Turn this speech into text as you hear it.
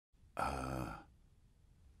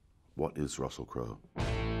What is Russell Crowe?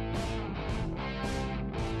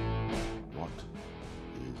 What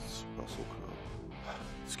is Russell Crowe?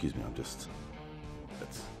 Excuse me, that's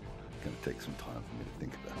going to take some time for me to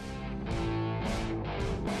think about.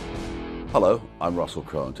 Hello, I'm Russell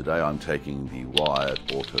Crowe, and today I'm taking the Wired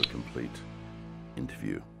autocomplete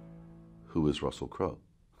interview. Who is Russell Crowe?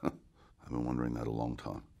 I've been wondering that a long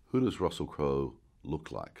time. Who does Russell Crowe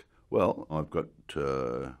look like? Well, I've got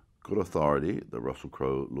good authority that Russell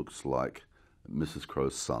Crowe looks like Mrs.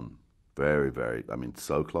 Crowe's son. Very,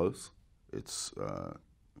 so close. It's a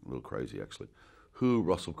little crazy, actually. Who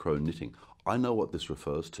Russell Crowe knitting? I know what this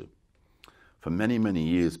refers to. For many, many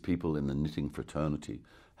years, people in the knitting fraternity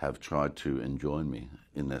have tried to enjoin me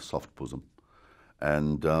in their soft bosom.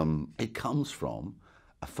 And it comes from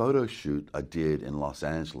a photo shoot I did in Los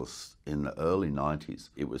Angeles in the early 90s.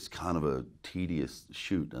 It was kind of a tedious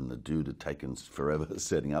shoot, and the dude had taken forever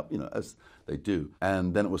setting up, as they do.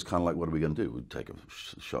 And then it was kind of like, what are we going to do? We'd take a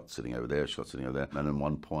shot sitting over there, shot sitting over there. And at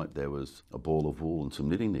one point, there was a ball of wool and some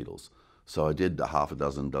knitting needles. So I did a half a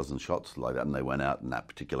dozen shots like that, and they went out in that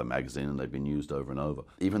particular magazine, and they've been used over and over.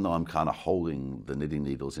 Even though I'm kind of holding the knitting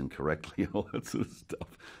needles incorrectly and all that sort of stuff,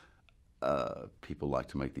 people like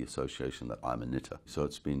to make the association that I'm a knitter. So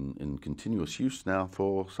it's been in continuous use now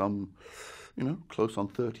for some, close on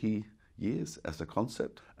 30 years as a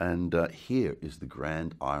concept. And here is the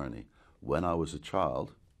grand irony. When I was a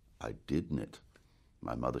child, I did knit.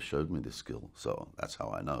 My mother showed me this skill, so that's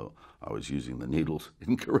how I know I was using the needles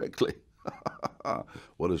incorrectly.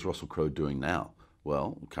 What is Russell Crowe doing now?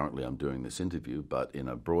 Well, currently I'm doing this interview, but in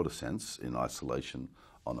a broader sense, in isolation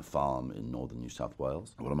on a farm in northern New South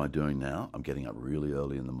Wales. What am I doing now? I'm getting up really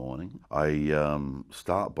early in the morning. I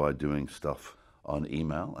start by doing stuff on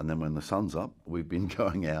email, and then when the sun's up, we've been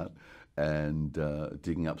going out and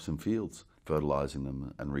digging up some fields, fertilizing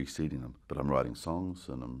them and reseeding them. But I'm writing songs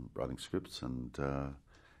and I'm writing scripts, and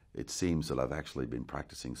it seems that I've actually been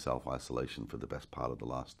practicing self-isolation for the best part of the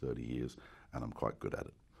last 30 years, and I'm quite good at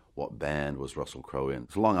it. What band was Russell Crowe in?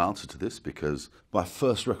 It's a long answer to this because my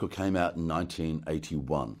first record came out in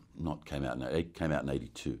 1981. It came out in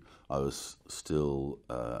 82. I was still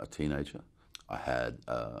a teenager. I had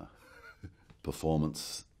a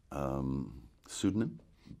performance pseudonym.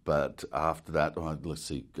 But after that,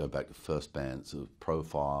 go back to first bands of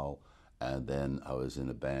Profile, and then I was in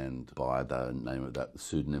a band by the name of that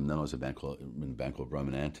pseudonym. Then I was in a band called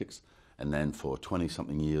Roman Antics. And then for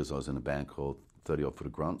 20-something years, I was in a band called 30 Odd Foot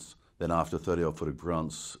of Grunts. Then after 30 Odd Foot of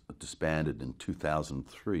Grunts disbanded in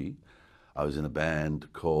 2003, I was in a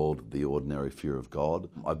band called The Ordinary Fear of God.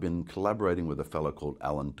 I've been collaborating with a fellow called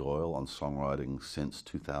Alan Doyle on songwriting since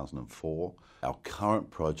 2004. Our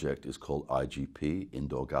current project is called IGP,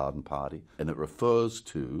 Indoor Garden Party, and it refers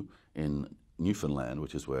to, in Newfoundland,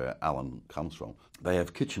 which is where Alan comes from, they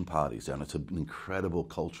have kitchen parties, and it's an incredible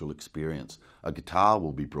cultural experience. A guitar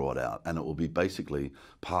will be brought out, and it will be basically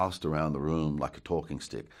passed around the room like a talking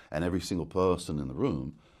stick, and every single person in the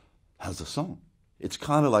room has a song. It's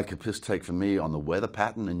kind of like a piss take for me on the weather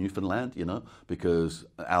pattern in Newfoundland, because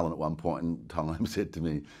Alan at one point in time said to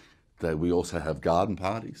me that we also have garden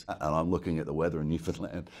parties, and I'm looking at the weather in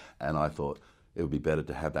Newfoundland, and I thought it would be better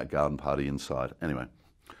to have that garden party inside. Anyway.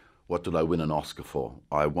 What did I win an Oscar for?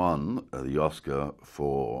 I won the Oscar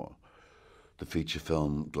for the feature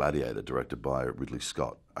film Gladiator, directed by Ridley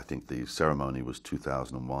Scott. I think the ceremony was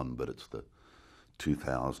 2001, but it's the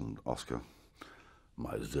 2000 Oscar.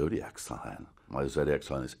 My zodiac sign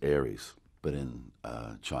is Aries, but in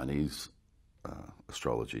Chinese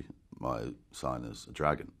astrology, my sign is a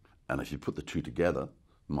dragon. And if you put the two together,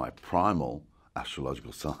 my primal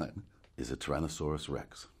astrological sign is a Tyrannosaurus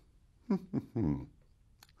Rex.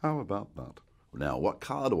 How about that? Now, what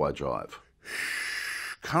car do I drive?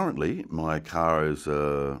 Currently, my car is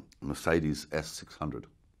a Mercedes S600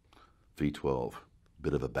 V12.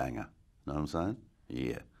 Bit of a banger. Know what I'm saying?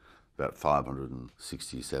 Yeah. About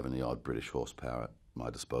 560, 70 odd British horsepower at my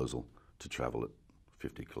disposal to travel at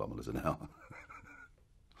 50 kilometres an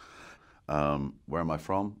hour. Where am I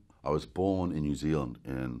from? I was born in New Zealand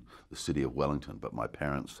in the city of Wellington, but my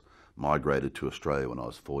parents migrated to Australia when I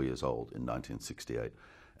was 4 years old in 1968.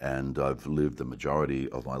 And I've lived the majority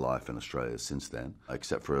of my life in Australia since then,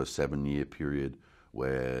 except for a 7-year period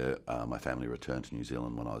where my family returned to New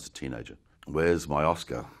Zealand when I was a teenager. Where's my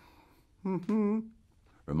Oscar?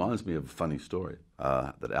 Reminds me of a funny story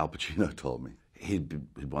that Al Pacino told me. He'd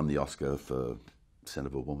won the Oscar for Scent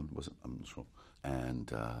of a Woman, was it? I'm not sure.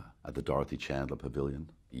 And at the Dorothy Chandler Pavilion,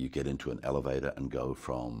 you get into an elevator and go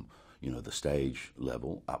from, the stage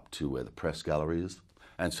level up to where the press gallery is.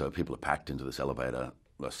 And so people are packed into this elevator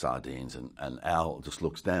sardines, and Al just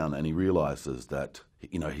looks down and he realizes that,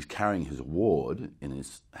 he's carrying his award in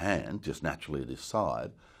his hand, just naturally at his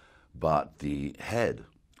side, but the head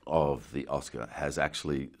of the Oscar has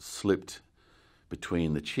actually slipped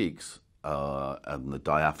between the cheeks and the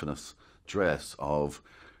diaphanous dress of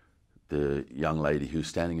the young lady who's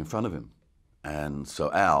standing in front of him. And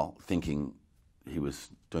so Al, thinking he was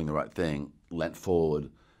doing the right thing, leant forward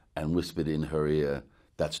and whispered in her ear,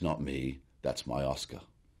 "That's not me, that's my Oscar."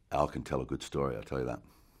 Al can tell a good story, I'll tell you that.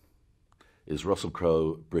 Is Russell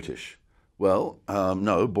Crowe British? Well,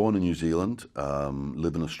 no, born in New Zealand,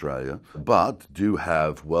 live in Australia, but do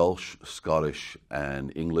have Welsh, Scottish,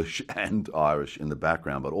 and English and Irish in the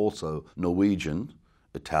background, but also Norwegian,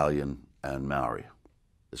 Italian, and Maori.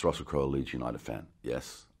 Is Russell Crowe a Leeds United fan?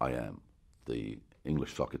 Yes, I am. The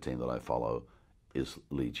English soccer team that I follow is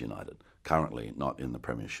Leeds United. Currently not in the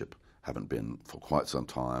Premiership, haven't been for quite some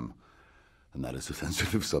time, and that is a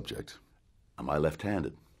sensitive subject. Am I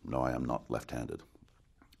left-handed? No, I am not left-handed.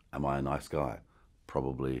 Am I a nice guy?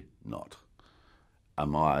 Probably not.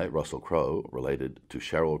 Am I, Russell Crowe, related to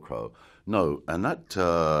Sheryl Crow? No, and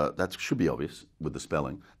that should be obvious with the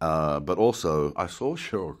spelling. But also, I saw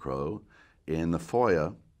Sheryl Crow in the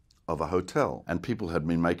foyer of a hotel, and people had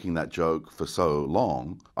been making that joke for so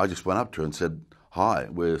long, I just went up to her and said, "Hi,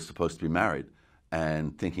 we're supposed to be married,"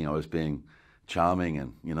 and thinking I was being charming,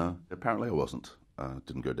 and, apparently I wasn't.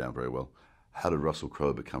 Didn't go down very well. How did Russell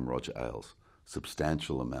Crowe become Roger Ailes?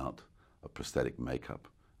 Substantial amount of prosthetic makeup,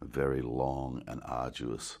 a very long and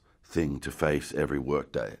arduous thing to face every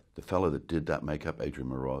workday. The fellow that did that makeup, Adrian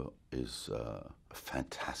Moreau, is a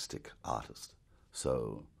fantastic artist.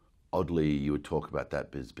 So oddly, you would talk about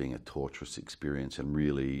that as being a torturous experience, and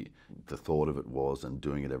really the thought of it was, and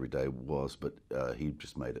doing it every day was, but he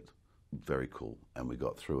just made it very cool, and we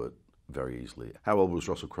got through it very easily. How old was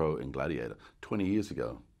Russell Crowe in Gladiator? 20 years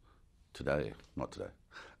ago. Today, not today.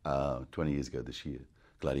 20 years ago this year,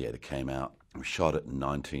 Gladiator came out. We shot it in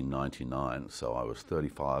 1999, so I was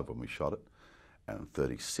 35 when we shot it, and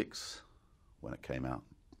 36 when it came out.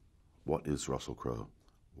 What is Russell Crowe?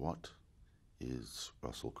 What is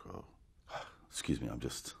Russell Crowe? Excuse me,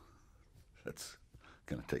 that's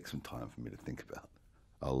going to take some time for me to think about.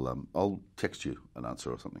 I'll text you an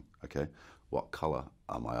answer or something, okay? What colour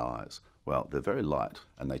are my eyes? Well, they're very light,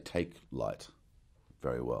 and they take light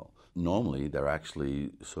very well. Normally, they're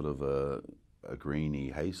actually sort of a greeny,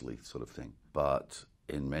 hazily sort of thing. But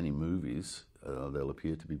in many movies, they'll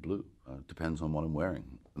appear to be blue. Depends on what I'm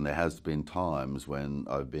wearing. And there has been times when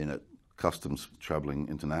I've been at customs travelling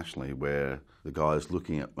internationally where the guy's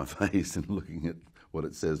looking at my face and looking at what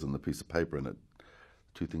it says on the piece of paper, and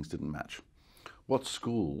two things didn't match. What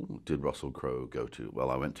school did Russell Crowe go to? Well,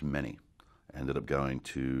 I went to many. I ended up going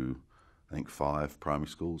to, I think, 5 primary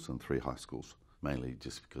schools and 3 high schools. Mainly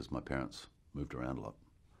just because my parents moved around a lot.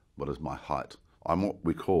 What is my height? I'm what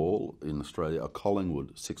we call in Australia a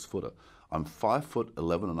Collingwood 6-footer. I'm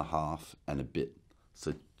 5'11.5" and a bit,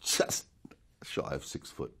 so just shy of 6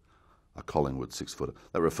 foot. A Collingwood 6-footer.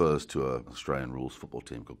 That refers to an Australian rules football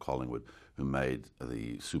team called Collingwood, who made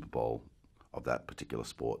the Super Bowl of that particular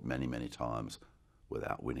sport many, many times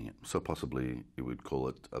without winning it. So possibly you would call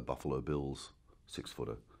it a Buffalo Bills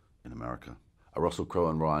 6-footer in America. Are Russell Crowe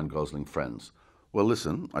and Ryan Gosling friends? Well,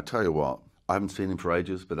 listen, I tell you what, I haven't seen him for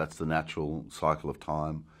ages, but that's the natural cycle of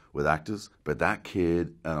time with actors. But that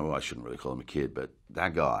kid, I shouldn't really call him a kid, but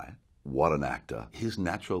that guy, what an actor. His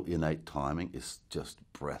natural innate timing is just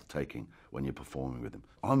breathtaking when you're performing with him.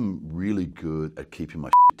 I'm really good at keeping my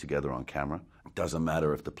shit together on camera. It doesn't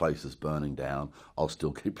matter if the place is burning down, I'll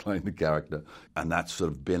still keep playing the character. And that's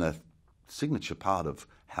sort of been a signature part of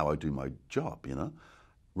how I do my job,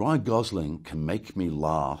 Ryan Gosling can make me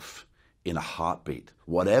laugh in a heartbeat.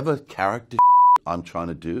 Whatever character I'm trying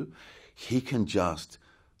to do, he can just,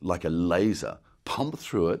 like a laser, pump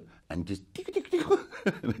through it and just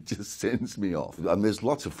and it just sends me off. And there's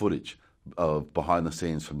lots of footage of behind the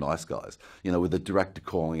scenes from Nice Guys, with the director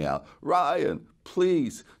calling out, "Ryan,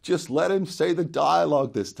 please, just let him say the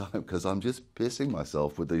dialogue this time," because I'm just pissing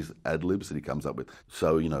myself with these ad-libs that he comes up with.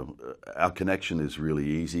 So, our connection is really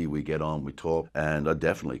easy. We get on, we talk, and I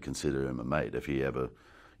definitely consider him a mate. If he ever,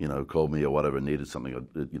 called me or whatever, needed something,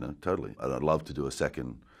 totally. I'd love to do a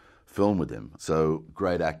second film with him. So,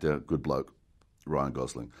 great actor, good bloke, Ryan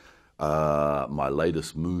Gosling. My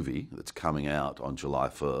latest movie that's coming out on July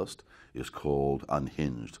 1st is called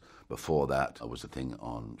Unhinged. Before that, there was a thing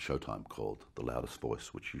on Showtime called The Loudest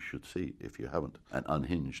Voice, which you should see if you haven't. And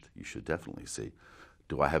Unhinged, you should definitely see.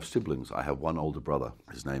 Do I have siblings? I have one older brother.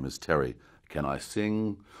 His name is Terry. Can I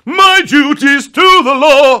sing "My Duties to the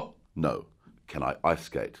Law"? No. Can I ice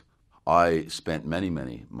skate? I spent many,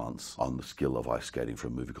 many months on the skill of ice skating for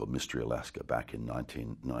a movie called Mystery Alaska back in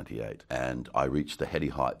 1998. And I reached the heady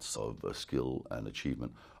heights of skill and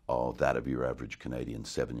achievement of that of your average Canadian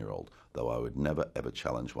 7-year-old, though I would never, ever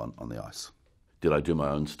challenge one on the ice. Did I do my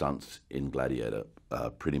own stunts in Gladiator?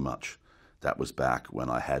 Pretty much. That was back when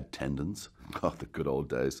I had tendons. Oh, the good old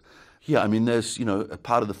days. Yeah, I mean, there's, a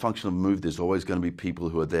part of the function of a movie, there's always going to be people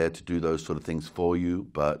who are there to do those sort of things for you.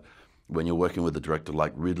 But when you're working with a director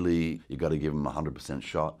like Ridley, you got to give him a 100%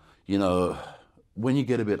 shot. When you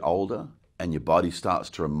get a bit older and your body starts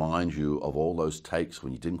to remind you of all those takes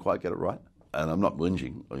when you didn't quite get it right, and I'm not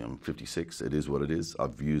whinging, I'm 56, it is what it is.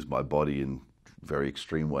 I've used my body in very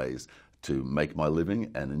extreme ways to make my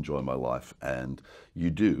living and enjoy my life. And you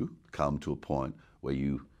do come to a point where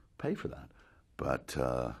you pay for that. But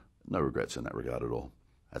no regrets in that regard at all.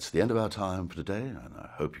 That's the end of our time for today, and I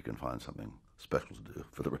hope you can find something special to do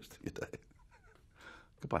for the rest of your day.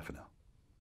 Goodbye for now.